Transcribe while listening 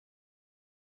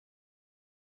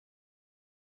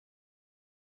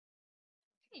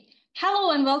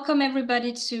Hello and welcome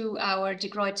everybody to our De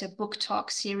Gruyter book talk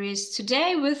series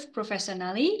today with Professor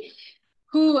Nali,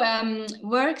 who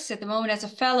works at the moment as a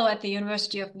fellow at the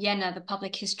University of Vienna, the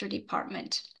Public History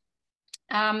Department.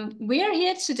 We are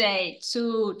here today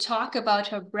to talk about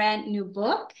her brand new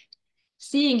book,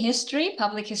 Seeing History,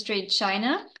 Public History in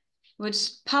China, which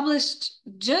published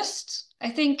just, I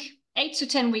think, 8 to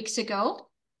 10 weeks ago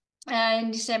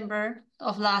in December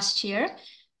of last year.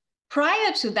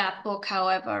 Prior to that book,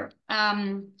 however,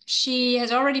 she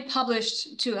has already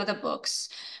published two other books.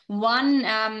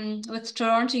 One with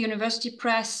Toronto University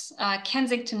Press,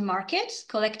 Kensington Market,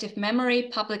 Collective Memory,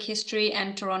 Public History,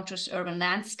 and Toronto's Urban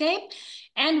Landscape,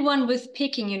 and one with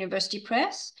Peking University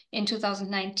Press in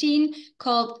 2019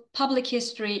 called Public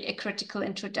History, A Critical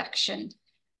Introduction.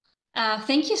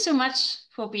 Thank you so much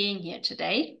for being here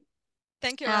today.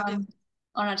 Thank you, Rabea.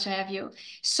 Honored to have you.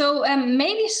 So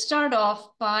maybe start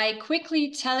off by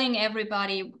quickly telling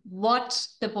everybody what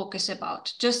the book is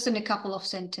about, just in a couple of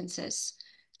sentences.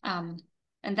 And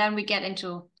then we get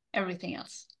into everything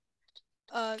else.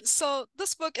 So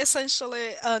this book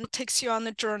essentially takes you on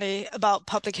a journey about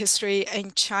public history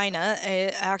in China.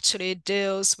 It actually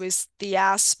deals with the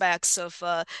aspects of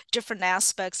different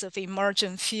aspects of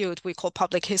emerging field we call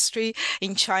public history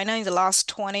in China in the last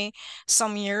 20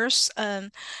 some years.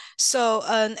 So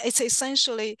it's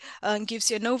essentially gives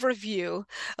you an overview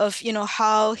of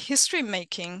how history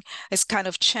making is kind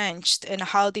of changed and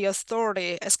how the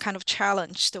authority is kind of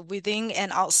challenged within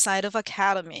and outside of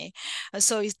academy.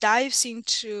 So it dives into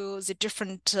the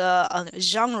different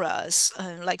genres,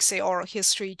 like say oral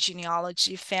history,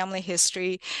 genealogy, family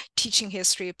history, teaching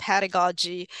history,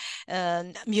 pedagogy,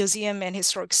 museum and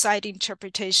historic site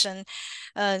interpretation.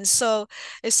 And so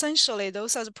essentially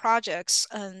those are the projects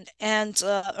and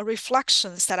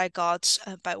reflections that I got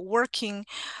by working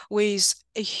with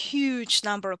a huge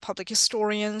number of public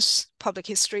historians, public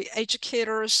history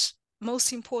educators,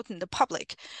 most important, the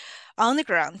public on the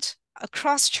ground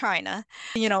across China,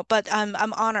 but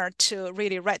I'm honored to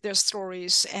really write their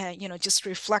stories and, just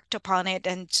reflect upon it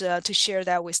and to share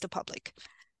that with the public.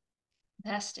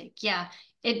 Fantastic. Yeah,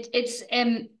 it's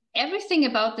everything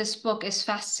about this book is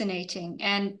fascinating,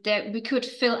 and that we could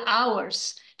fill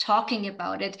hours talking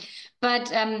about it. But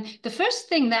the first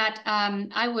thing that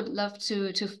I would love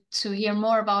to hear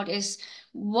more about is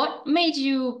what made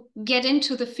you get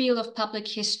into the field of public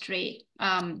history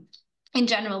in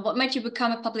general? What made you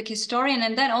become a public historian?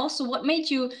 And then also what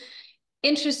made you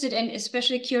interested and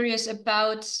especially curious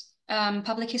about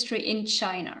public history in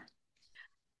China?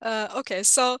 Okay,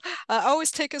 so I always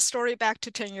take a story back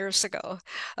to 10 years ago.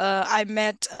 I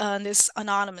met this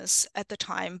anonymous at the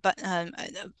time, but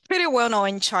pretty well known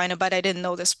in China, but I didn't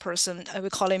know this person. We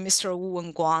call him Mr. Wu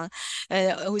Wenguang,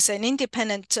 who's an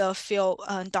independent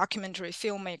documentary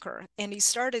filmmaker. And he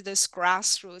started this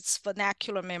grassroots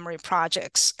vernacular memory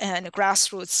projects and a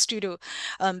grassroots studio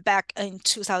back in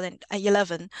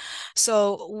 2011.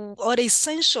 So what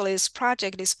essentially this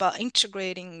project is about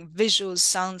integrating visual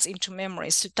sounds into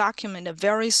memories to document a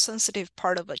very sensitive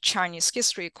part of a Chinese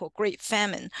history called Great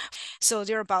Famine. So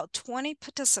there are about 20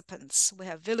 participants. We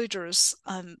have villagers,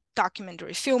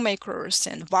 documentary filmmakers,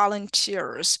 and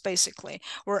volunteers, basically,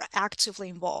 were actively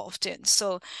involved in.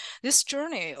 So this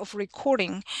journey of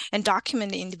recording and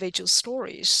documenting individual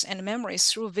stories and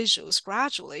memories through visuals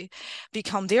gradually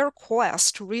become their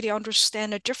quest to really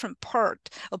understand a different part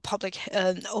of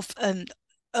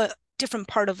different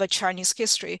part of a Chinese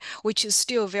history, which is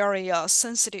still very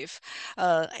sensitive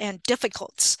and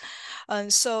difficult.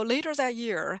 And so later that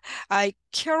year, I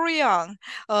carry on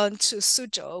to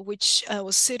Suzhou, which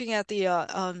was sitting at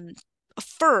the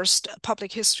first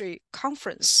public history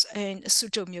conference in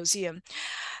Suzhou Museum.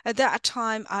 At that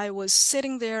time, I was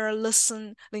sitting there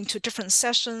listening to different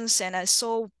sessions, and I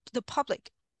saw the public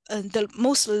the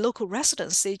most local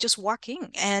residents, they just walk in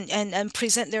and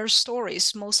present their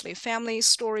stories, mostly family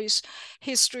stories,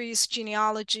 histories,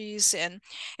 genealogies,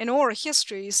 and oral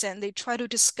histories, and they try to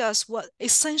discuss what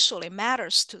essentially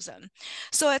matters to them.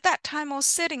 So at that time, I was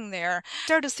sitting there,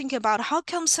 started thinking about how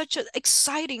come such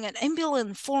exciting and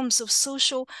ambulant forms of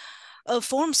social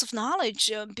forms of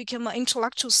knowledge become an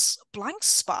intellectual blind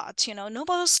spot.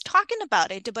 Nobody's talking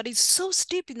about it, but it's so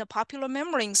steep in the popular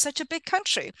memory in such a big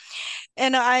country.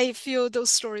 And I feel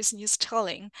those stories need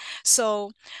telling.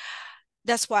 So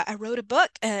that's why I wrote a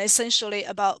book essentially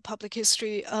about public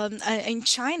history in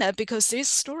China, because these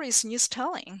stories need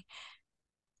telling.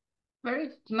 Very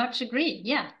much agree.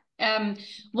 Yeah.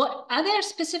 What are there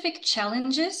specific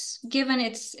challenges given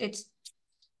it's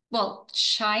well,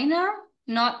 China,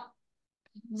 not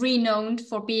renowned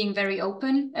for being very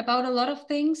open about a lot of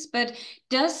things, but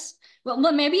does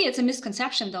Well, maybe it's a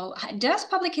misconception though. Does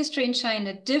public history in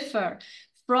China differ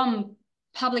from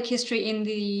public history in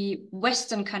the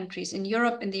Western countries, in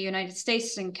Europe, in the United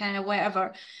States, and kind of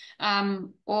wherever?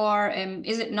 Or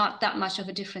is it not that much of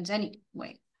a difference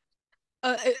anyway?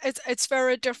 It's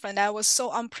very different. I was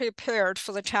so unprepared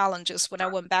for the challenges when I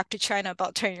went back to China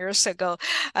about 10 years ago.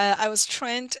 I was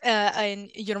trained in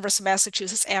University of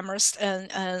Massachusetts Amherst,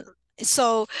 and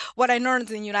so what I learned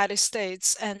in the United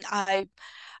States, and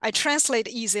I translate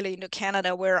easily into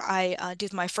Canada, where I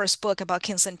did my first book about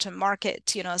Kensington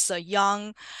Market. You know, as a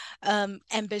young,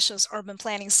 ambitious urban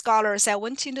planning scholars, I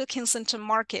went into Kensington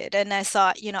Market and I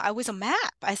thought, you know, I was a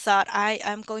map. I thought I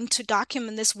am going to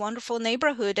document this wonderful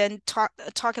neighborhood and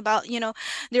talk about, you know,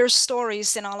 their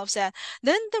stories and all of that.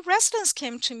 Then the residents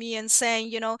came to me and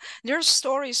saying, you know, there's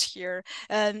stories here.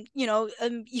 You know,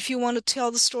 if you want to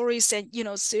tell the stories, and you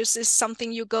know, this is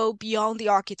something you go beyond the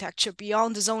architecture,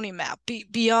 beyond the zoning map,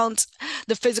 beyond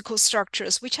the physical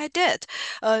structures, which I did.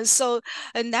 So,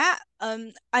 and that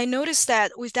I noticed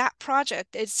that with that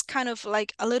project, it's kind of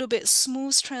like a little bit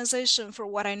smooth transition for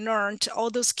what I learned,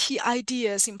 all those key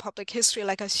ideas in public history,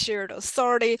 like a shared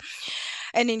authority,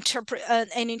 an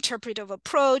interpretive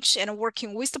approach, and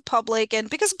working with the public. And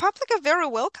because the public are very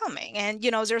welcoming, and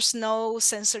you know, there's no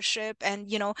censorship,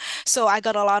 and you know, so I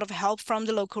got a lot of help from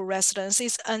the local residents.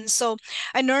 And so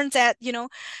I learned that, you know,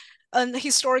 the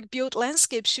historic built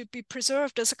landscape should be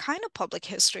preserved as a kind of public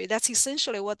history. That's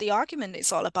essentially what the argument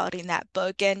is all about in that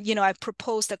book. And, you know, I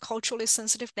proposed a culturally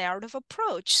sensitive narrative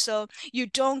approach. So you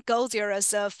don't go there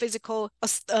as a physical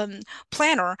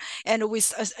planner and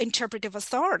with interpretive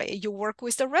authority. You work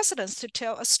with the residents to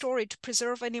tell a story, to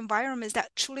preserve an environment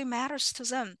that truly matters to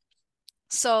them.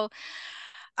 So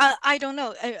I don't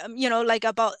know, you know, like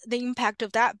about the impact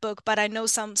of that book, but I know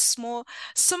some small,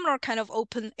 similar kind of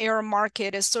open air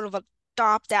market is sort of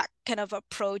adopt that kind of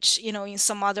approach, you know, in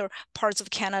some other parts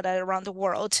of Canada around the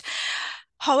world.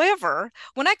 However,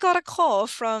 when I got a call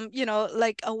from, you know,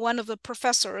 like one of the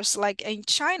professors, like in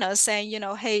China, saying, you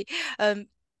know, hey,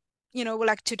 you know, would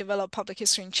like to develop public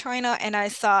history in China, and I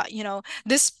thought, you know,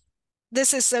 this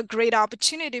is a great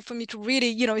opportunity for me to really,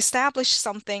 you know, establish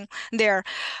something there.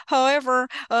 However,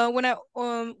 when I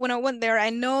went there, I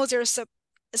know there's a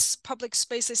public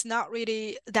space is not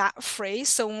really that free.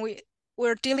 So when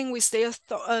we're dealing with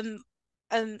the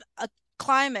a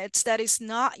climate that is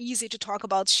not easy to talk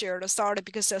about shared authority,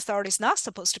 because the authority is not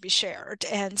supposed to be shared.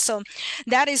 And so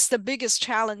that is the biggest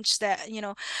challenge that, you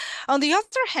know, on the other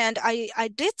hand, I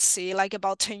did see, like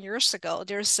about 10 years ago,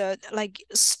 there's a like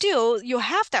still you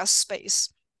have that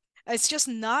space. It's just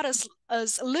not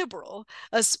as liberal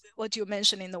as what you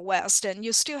mentioned in the West, and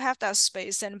you still have that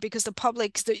space. And because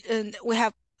and we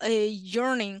have a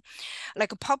yearning,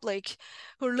 like a public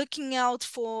who are looking out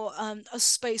for a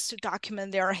space to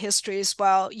document their histories,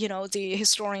 while, you know, the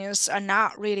historians are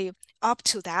not really up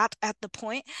to that at the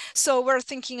point. So we're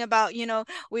thinking about, you know,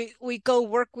 we go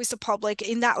work with the public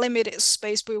in that limited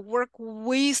space. We work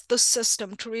with the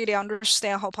system to really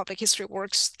understand how public history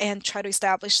works and try to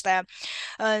establish that.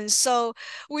 And so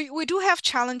we do have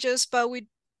challenges, but we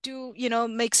do, you know,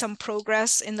 make some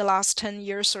progress in the last 10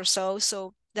 years or so.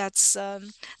 So that's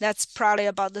probably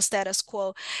about the status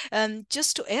quo. And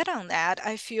just to add on that,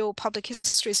 I feel public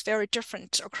history is very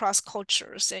different across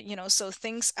cultures. And, you know, so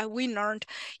things we learned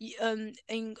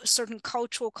in certain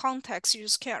cultural contexts, you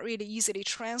just can't really easily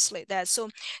translate that. So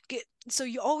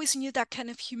you always need that kind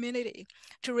of humility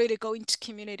to really go into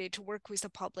community, to work with the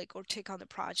public or take on the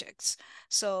projects.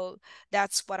 So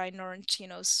that's what I learned, you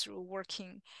know, through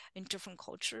working in different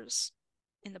cultures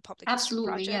in the public history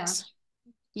Absolutely, yeah. projects.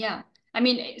 Yeah. I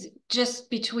mean, just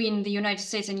between the United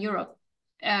States and Europe,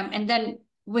 and then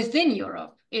within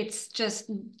Europe, it's just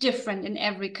different in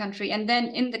every country, and then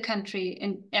in the country,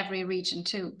 in every region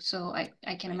too. So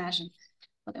I can imagine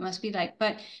what it must be like.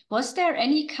 But was there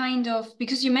any kind of,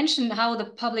 because you mentioned how the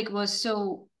public was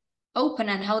so open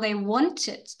and how they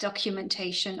wanted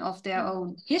documentation of their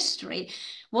own history,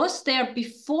 was there,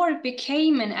 before it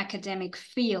became an academic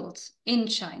field in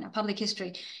China, public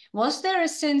history, was there a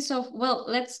sense of, well,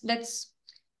 let's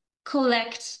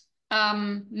collect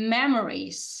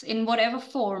memories in whatever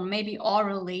form, maybe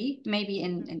orally, maybe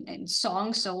in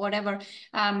songs or whatever.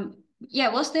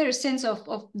 Yeah, was there a sense of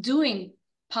doing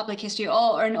public history,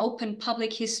 or an open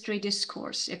public history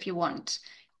discourse, if you want,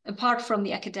 apart from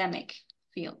the academic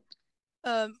field?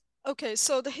 Okay,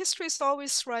 so the history is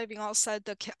always thriving outside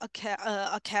the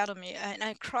academy and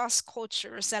across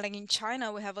cultures. And like in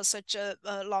China, we have such a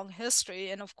long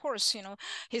history, and of course, you know,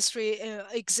 history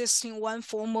exists in one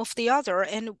form of the other.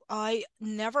 And I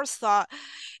never thought,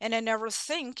 and I never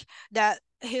think that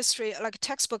history, like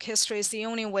textbook history is the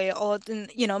only way, or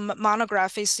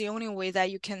monograph is the only way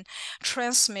that you can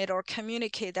transmit or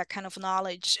communicate that kind of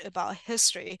knowledge about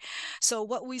history. So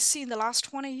what we see in the last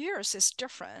 20 years is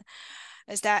different.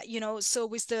 Is that, so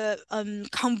with the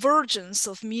convergence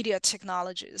of media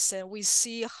technologies, and we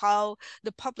see how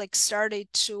the public started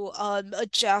to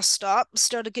start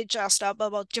to get dressed up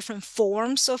about different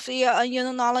forms of the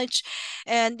knowledge,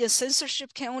 and the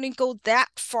censorship can only go that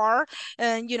far.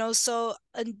 And so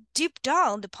deep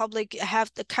down the public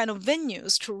have the kind of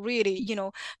venues to really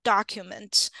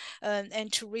document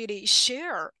and to really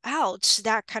share out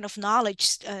that kind of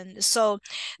knowledge. And so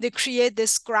they create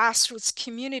this grassroots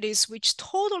communities which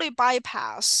totally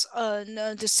bypass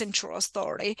the central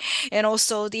authority and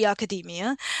also the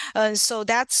academia. So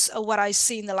that's what I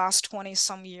see in the last 20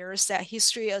 some years, that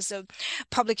history as a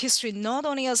public history, not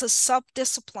only as a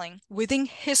sub-discipline within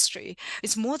history,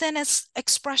 it's more than as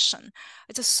expression.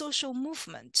 It's a social movement,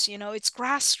 it's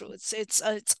grassroots. It's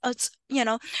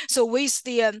so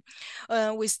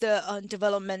with the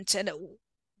development and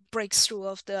breakthrough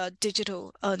of the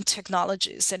digital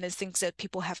technologies, and I think that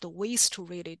people have the ways to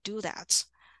really do that.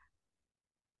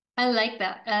 I like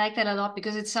that. I like that a lot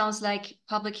because it sounds like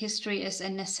public history is a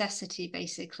necessity,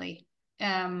 basically.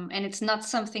 And it's not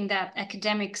something that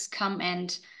academics come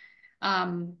and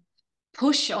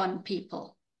push on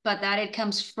people, but that it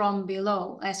comes from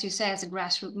below, as you say, as a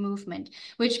grassroots movement,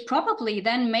 which probably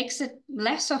then makes it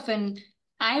less of an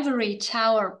ivory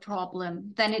tower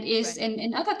problem than it is Right.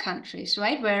 in other countries,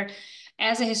 right? Where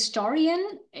as a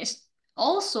historian,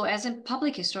 also as a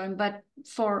public historian, but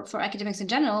for academics in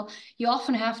general, you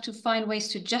often have to find ways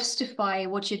to justify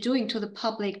what you're doing to the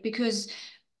public because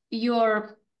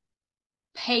you're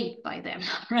paid by them,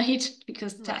 right?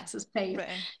 Because Right. taxes paid.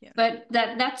 Right. Yeah. But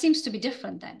that seems to be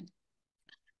different then.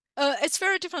 It's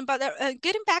very different, but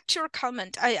getting back to your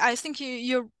comment, I think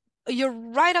you're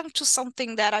right onto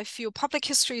something that I feel public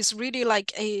history is really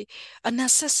like a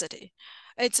necessity.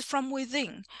 It's from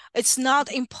within. It's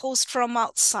not imposed from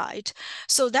outside.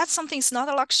 So that's something, it's not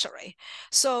a luxury.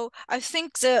 So I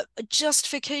think the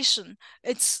justification,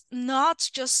 it's more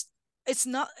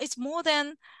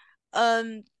than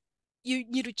you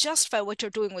need to justify what you're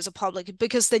doing with the public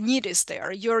because the need is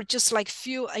there. You're just like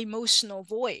feel emotional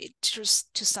void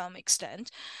just to some extent.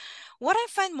 What I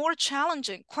find more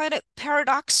challenging, quite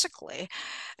paradoxically,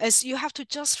 is you have to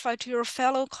justify to your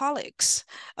fellow colleagues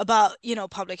about,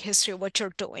 public history, what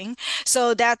you're doing.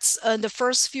 So that's the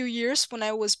first few years when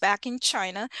I was back in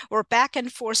China, or back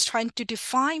and forth trying to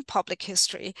define public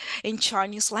history in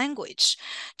Chinese language,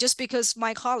 just because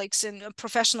my colleagues and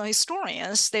professional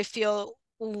historians, they feel,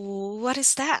 what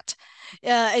is that?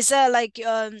 Is that like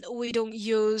we don't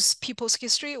use people's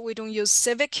history, we don't use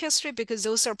civic history because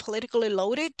those are politically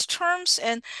loaded terms,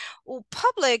 and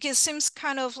public, it seems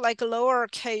kind of like a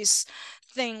lowercase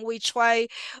thing we try,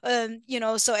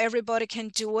 so everybody can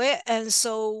do it, and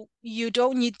so you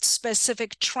don't need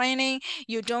specific training,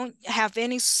 you don't have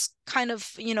any kind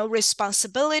of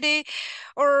responsibility,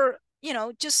 or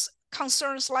just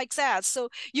concerns like that. So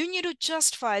you need to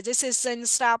justify this is an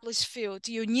established field.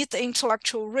 You need the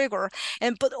intellectual rigor,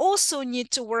 but also need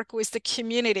to work with the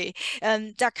community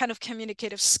and that kind of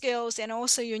communicative skills. And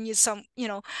also you need some,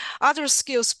 other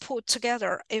skills put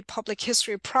together a public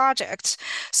history project.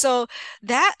 So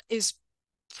that is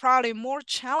probably more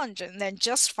challenging than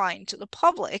justifying to the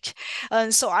public.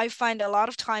 And so I find a lot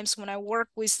of times when I work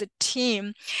with the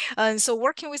team, and so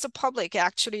working with the public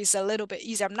actually is a little bit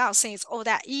easy. I'm not saying it's all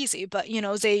that easy, but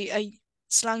they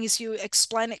as long as you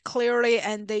explain it clearly,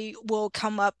 and they will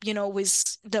come up,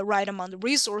 with the right amount of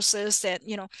resources that,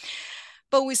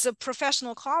 but with the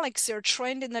professional colleagues, they're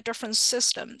trained in a different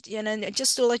system. And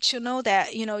just to let you know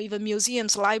that, even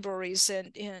museums, libraries,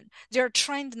 and they're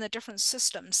trained in the different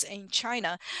systems in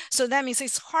China. So that means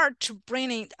it's hard to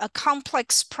bring in a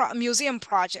complex museum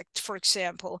project, for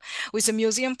example, with the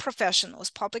museum professionals,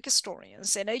 public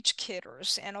historians, and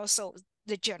educators, and also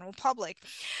the general public,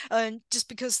 just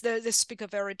because they speak a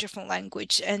very different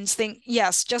language, and think,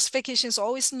 yes, justification is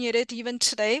always needed even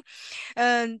today.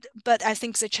 But I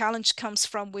think the challenge comes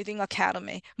from within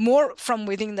academy, more from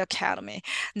within the academy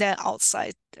than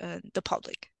outside the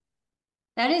public.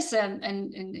 That is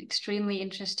an extremely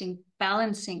interesting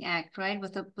balancing act, right?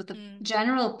 With the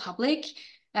general public,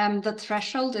 the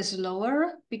threshold is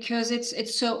lower because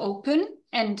it's so open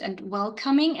and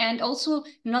welcoming, and also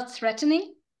not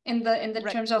threatening in the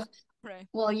Right. terms of, Right.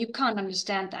 well, you can't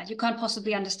understand that. You can't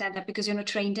possibly understand that because you're not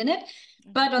trained in it.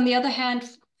 Mm-hmm. But on the other hand,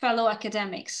 fellow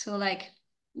academics who are like,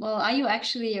 well, are you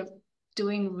actually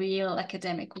doing real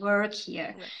academic work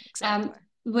here? Right. Exactly.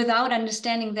 Without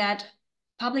understanding that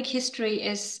public history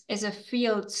is a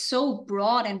field so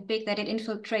broad and big that it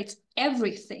infiltrates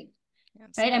everything, Yes,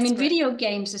 right? I mean, great. video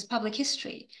games is public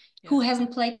history. Yeah. Who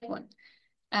hasn't played one?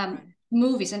 Right.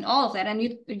 Movies and all of that, and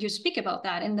you speak about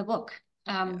that in the book.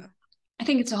 Yeah. I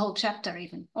think it's a whole chapter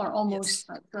even, or almost.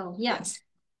 Yes. So yeah. Yes.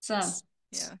 So Yes.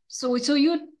 Yeah. so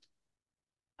you,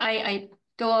 I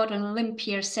go out on a limb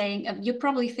here saying you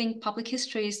probably think public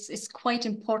history is quite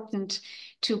important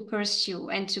to pursue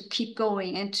and to keep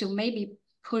going and to maybe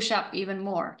push up even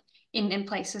more in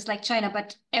places like China,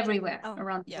 but everywhere Oh,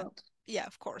 around the yeah. world. Yeah,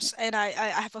 of course. And I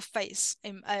have a face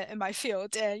in my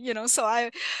field, and so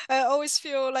I always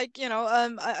feel like,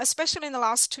 especially in the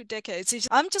last 2 decades,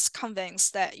 I'm just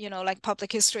convinced that, like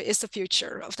public history is the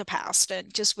future of the past,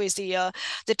 and just with the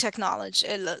technology.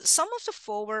 Some of the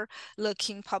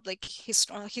forward-looking public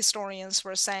historians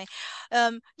were saying,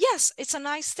 yes, it's a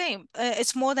nice thing.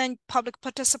 It's more than public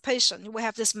participation. We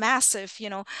have this massive,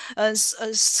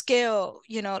 scale,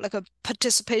 like a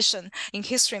participation in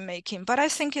history making, but I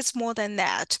think it's more than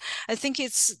that. I think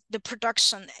it's the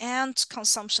production and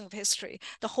consumption of history.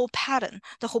 The whole pattern,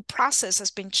 the whole process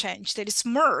has been changed. That it's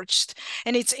merged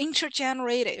and it's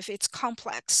intergenerative. It's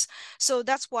complex. So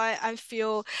that's why I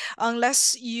feel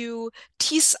unless you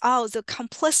tease out the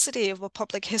complexity of a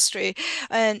public history,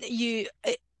 and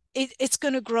it's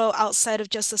going to grow outside of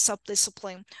just a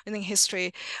sub-discipline within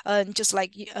history. Just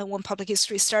like when public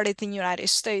history started in the United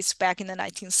States back in the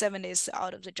 1970s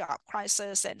out of the job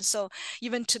crisis. And so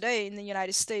even today in the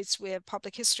United States, we have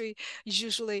public history.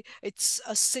 Usually it's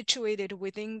situated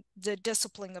within the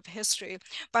discipline of history.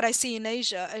 But I see in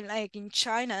Asia and like in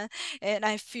China, and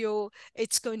I feel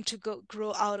it's going to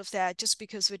grow out of that just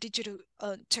because the digital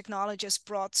technology has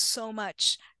brought so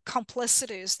much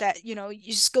complexities that it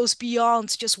just goes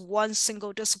beyond just one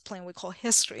single discipline we call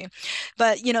history.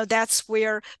 But that's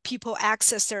where people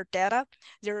access their data,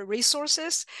 their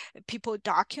resources, people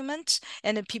document,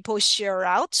 and then people share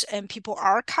out, and people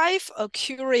archive or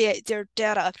curate their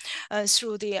data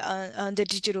through the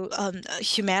digital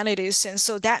humanities. And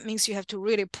so that means you have to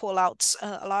really pull out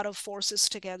a lot of forces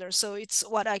together. So it's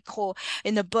what I call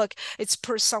in the book, it's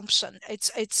presumption.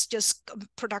 It's just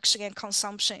production and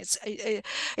consumption.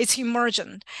 It's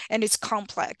emergent and it's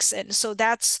complex. And so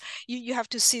that's, you have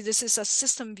to see this is a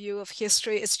system view of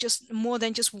history. It's just more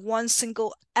than just one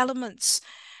single elements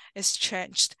is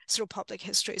changed through public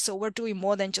history. So we're doing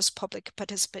more than just public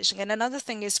participation. And another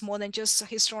thing is more than just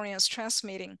historians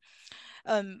transmitting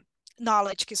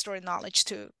knowledge, historian knowledge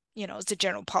to the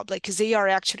general public, because they are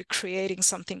actually creating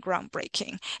something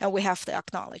groundbreaking, and we have to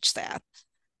acknowledge that.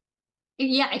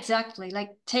 Yeah, exactly. Like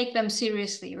take them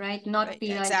seriously, right? Not Right, be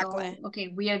like, exactly. oh, okay,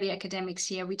 we are the academics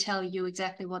here. We tell you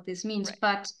exactly what this means. Right,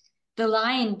 But the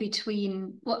line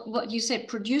between what you said,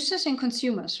 producers and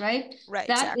consumers, right? right,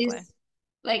 That exactly. is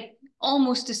like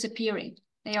almost disappearing.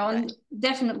 They are Right,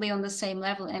 definitely on the same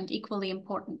level and equally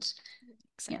important. Yeah.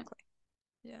 exactly.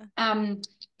 Yeah.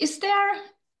 Is there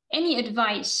any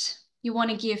advice you want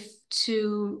to give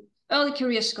to early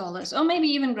career scholars, or maybe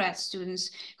even grad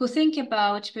students who think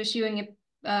about pursuing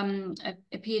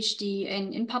a PhD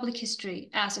in public history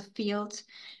as a field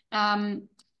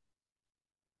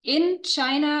in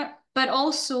China, but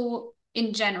also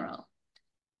in general?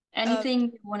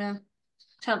 Anything you want to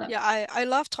tell them? Yeah, I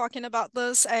love talking about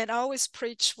this, and I always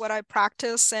preach what I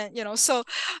practice. And so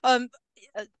um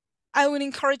uh, I would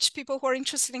encourage people who are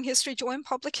interested in history join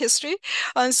public history.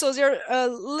 And so there are a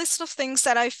list of things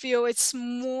that I feel it's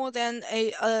more than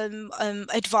a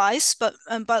advice, but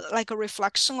like a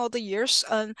reflection of the years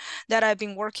that I've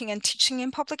been working and teaching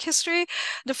in public history.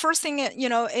 The first thing,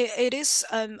 it is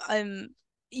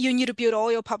you need to build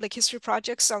all your public history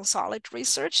projects on solid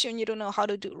research. You need to know how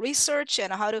to do research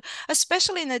and how to,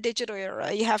 especially in the digital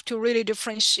era, you have to really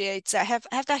differentiate, have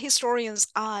that historian's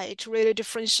eye to really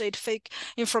differentiate fake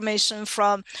information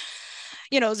from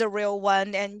the real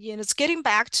one. And it's getting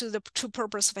back to the true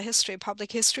purpose of a history.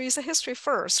 Public history is a history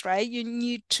first, right? You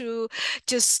need to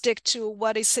just stick to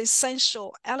what is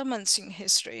essential elements in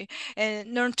history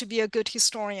and learn to be a good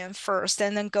historian first,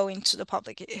 and then go into the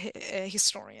public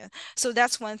historian. So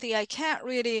that's one thing. I can't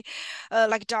really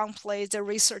like downplay the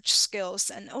research skills,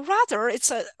 and rather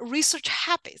it's a research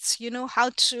habits,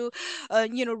 how to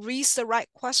raise the right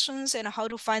questions and how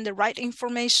to find the right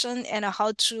information and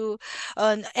how to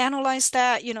analyze that,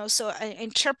 so I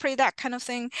interpret that kind of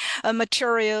thing,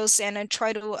 materials, and then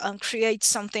try to create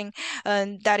something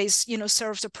that is,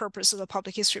 serves the purpose of the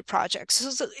public history project.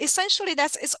 So essentially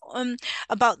it's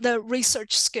about the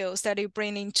research skills that you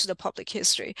bring into the public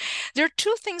history. There are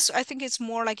two things I think it's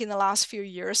more like in the last few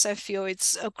years I feel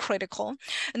it's critical.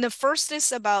 And the first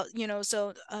is about,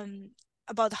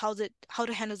 about how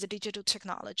to handle the digital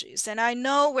technologies. And I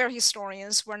know we're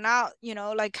historians, we're not,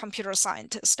 like computer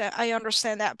scientists. I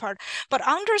understand that part, but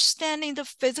understanding the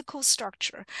physical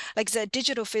structure, like the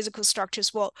digital physical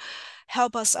structures, will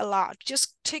help us a lot.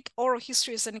 Just take oral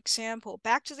history as an example.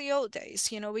 Back to the old days,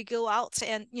 we go out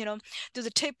and, do the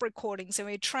tape recordings and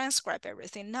we transcribe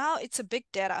everything. Now it's a big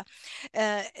data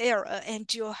era,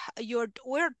 and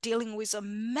we're dealing with a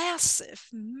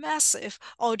massive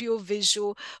audio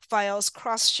visual files,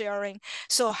 cross-sharing.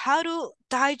 So how to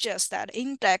digest that,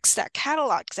 index that,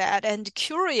 catalog that, and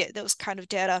curate those kind of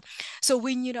data. So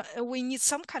we need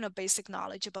some kind of basic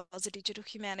knowledge about the digital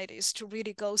humanities to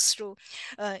really go through,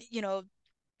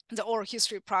 the oral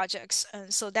history projects.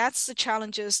 And so that's the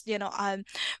challenges, I'm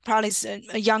probably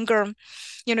younger,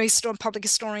 public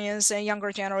historians and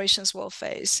younger generations will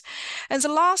face. And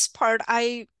the last part,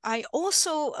 I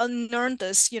also learned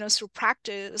this, through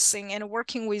practicing and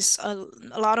working with a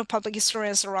lot of public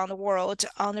historians around the world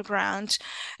on the ground,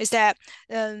 is that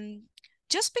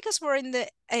just because we're in the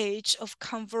age of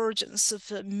convergence of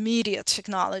the media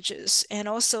technologies and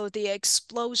also the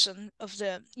explosion of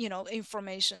the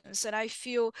informations, and I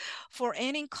feel for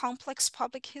any complex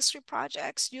public history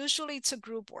projects, usually it's a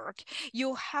group work.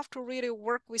 You have to really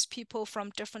work with people from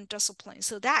different disciplines.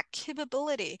 So that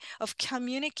capability of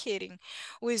communicating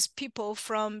with people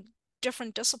from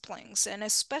different disciplines, and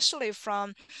especially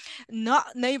from not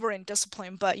neighboring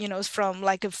discipline, but from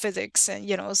like a physics and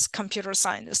computer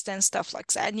science and stuff like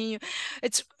that. And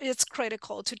it's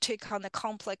critical to take on the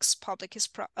complex public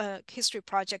history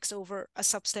projects over a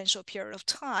substantial period of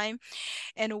time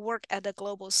and work at a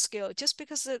global scale. Just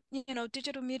because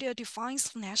digital media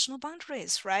defines national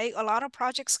boundaries, right? A lot of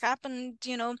projects happen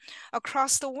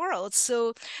across the world,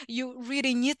 so you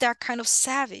really need that kind of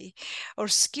savvy or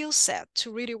skill set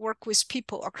to really work with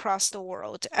people across the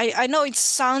world. I know it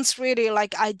sounds really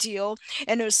like ideal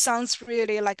and it sounds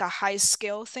really like a high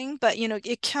scale thing, but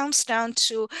it comes down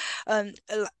to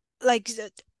like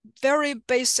very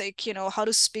basic, how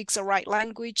to speak the right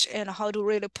language and how to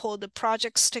really pull the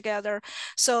projects together.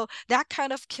 So that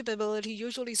kind of capability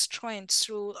usually is trained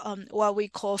through what we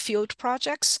call field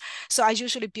projects. So I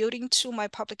usually build into my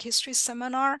public history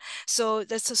seminar. So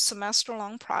that's a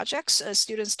semester-long projects.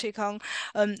 Students take on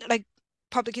like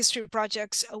public history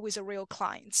projects with real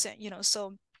clients,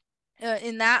 so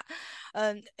in that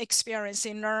experience,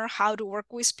 they learn how to work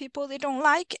with people they don't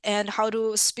like and how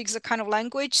to speak the kind of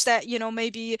language that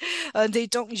maybe they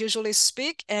don't usually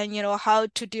speak, and how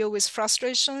to deal with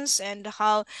frustrations and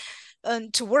how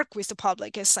to work with the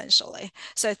public, essentially.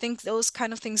 So I think those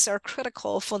kind of things are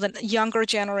critical for the younger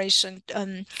generation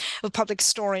of public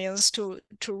historians to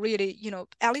really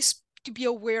at least to be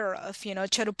aware of,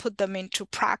 try to put them into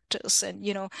practice, and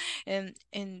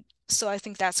and so I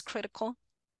think that's critical.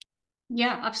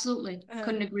 Yeah, absolutely.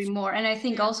 Couldn't agree more. And I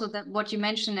think Yeah. also that what you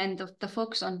mentioned and the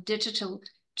focus on digital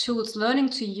tools, learning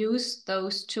to use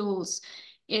those tools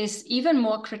is even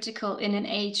more critical in an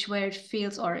age where it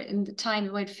feels, or in the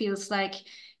time where it feels like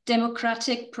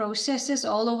democratic processes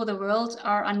all over the world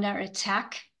are under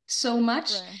attack so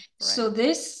much. Right, So right,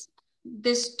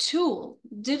 this tool,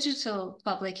 digital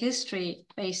public history,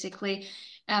 basically,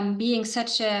 being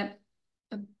such a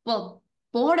well,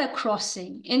 border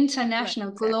crossing, right, international,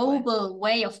 exactly. global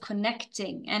way of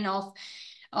connecting and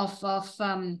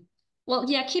well,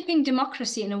 yeah, keeping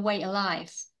democracy in a way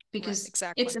alive, Right, because it's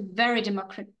exactly. a very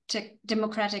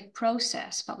democratic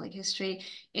process. Public history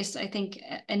is, I think,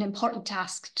 an important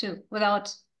task too,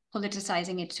 without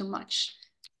politicizing it too much.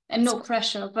 And That's no correct.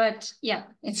 pressure, but yeah,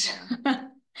 it's Yeah,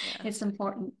 yeah. it's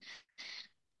important.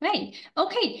 Right.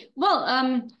 Okay. Well,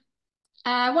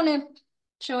 I want to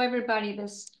show everybody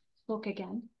this book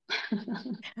again.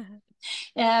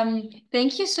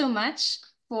 Thank you so much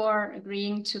for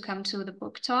agreeing to come to the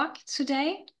book talk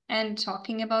today and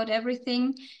talking about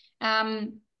everything.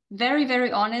 Very,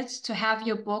 very honored to have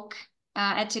your book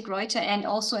at the Gruyter and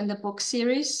also in the book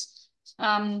series,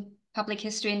 Public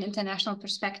History and International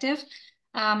Perspective.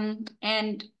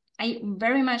 And I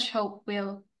very much hope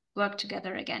we'll work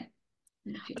together again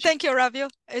in the future. Thank you, Rabea.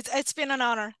 It's been an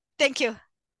honor. Thank you.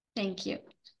 Thank you.